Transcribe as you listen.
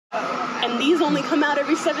and these only come out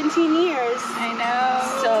every 17 years. I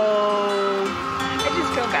know. So I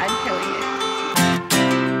just feel bad killing it.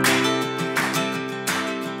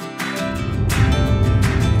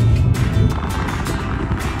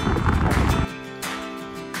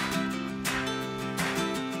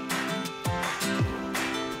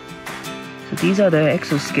 So these are the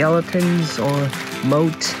exoskeletons or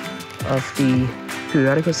moat of the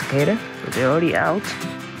periodical cicada. But they're already out.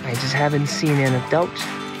 I just haven't seen an adult,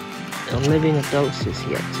 a living adult just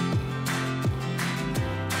yet.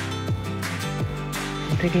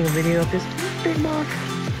 I'm taking a video of this big moth.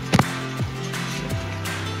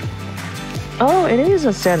 Oh, it is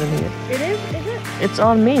a centimeter. it is it? It's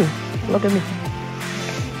on me. Look at me.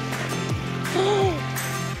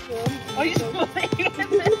 Are you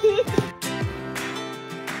playing?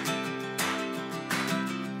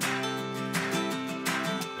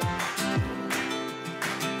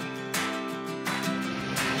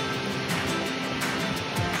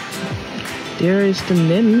 There is the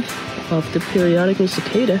nymph of the periodical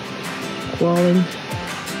cicada crawling,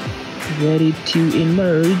 ready to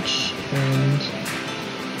emerge. And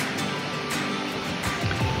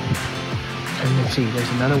let's see, there's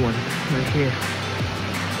another one right here.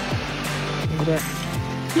 Look at that.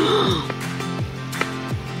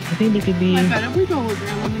 I think they could be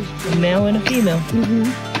a male and a female.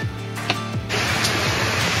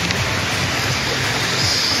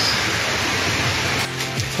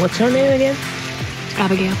 What's her name again?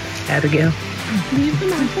 Abigail. Abigail. Leave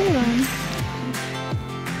them on. Hold on.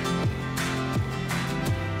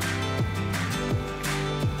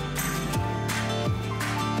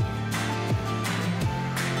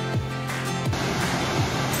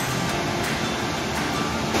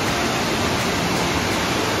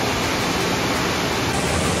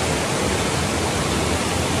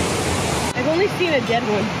 I've only seen a dead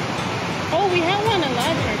one. Oh, we have one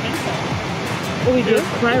alive in our gun. Oh, we do?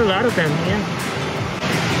 Quite a lot of them, yeah.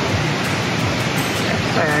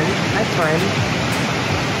 That's fine.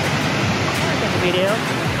 I'll take a video.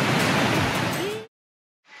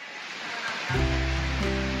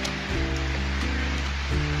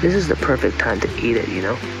 This is the perfect time to eat it, you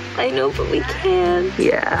know? I know, but we can't.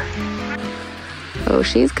 Yeah. Oh,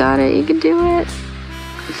 she's got it. You can do it.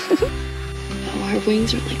 Oh, her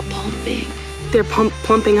wings are like pumping. They're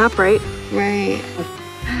plumping up, right? Right.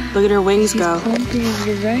 Look at her wings go. Pumping,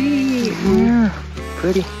 you're right. Yeah,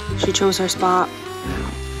 pretty. She chose her spot.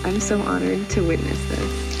 I'm so honored to witness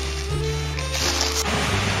this.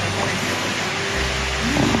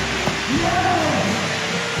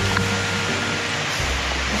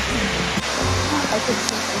 I could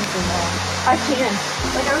see things in there. I can.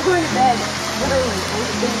 Like, I was going to bed. Literally, I was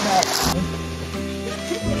in bed.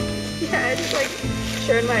 Yeah, I just like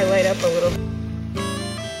turned my light up a little.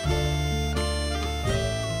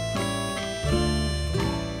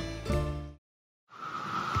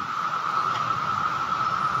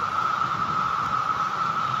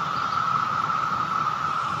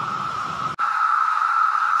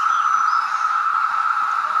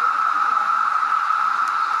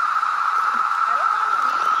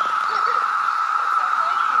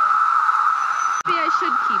 Maybe I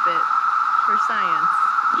should keep it for science.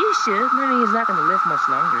 You should. I mean, he's not going to live much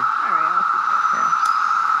longer. All right, I'll keep it. Yeah.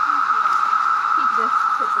 Keep this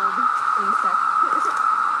pickled insect.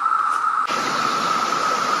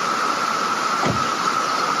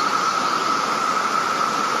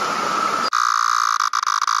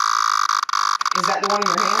 Is that the one in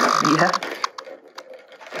your hand? Yeah.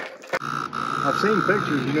 I've seen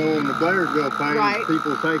pictures, you know, on the Blairsville page, Right.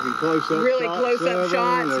 people taking close-up Really shots. close-up of them,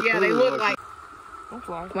 shots. and they're Yeah, they cool look looking. like. Don't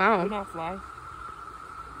fly. Wow. Do not fly.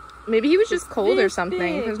 Maybe he was just cold or this something,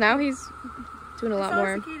 big. because now he's doing a lot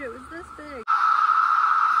more. It was this big.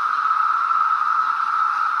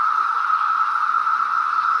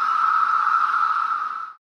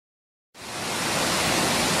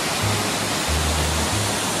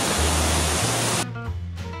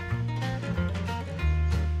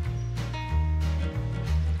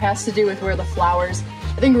 Has to do with where the flowers.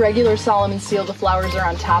 I think regular Solomon seal, the flowers are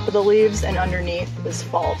on top of the leaves, and underneath is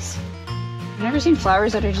false. I've never seen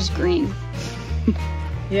flowers that are just green.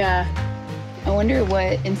 Yeah. I wonder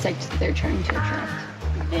what insect they're trying to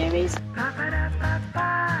attract. Berries.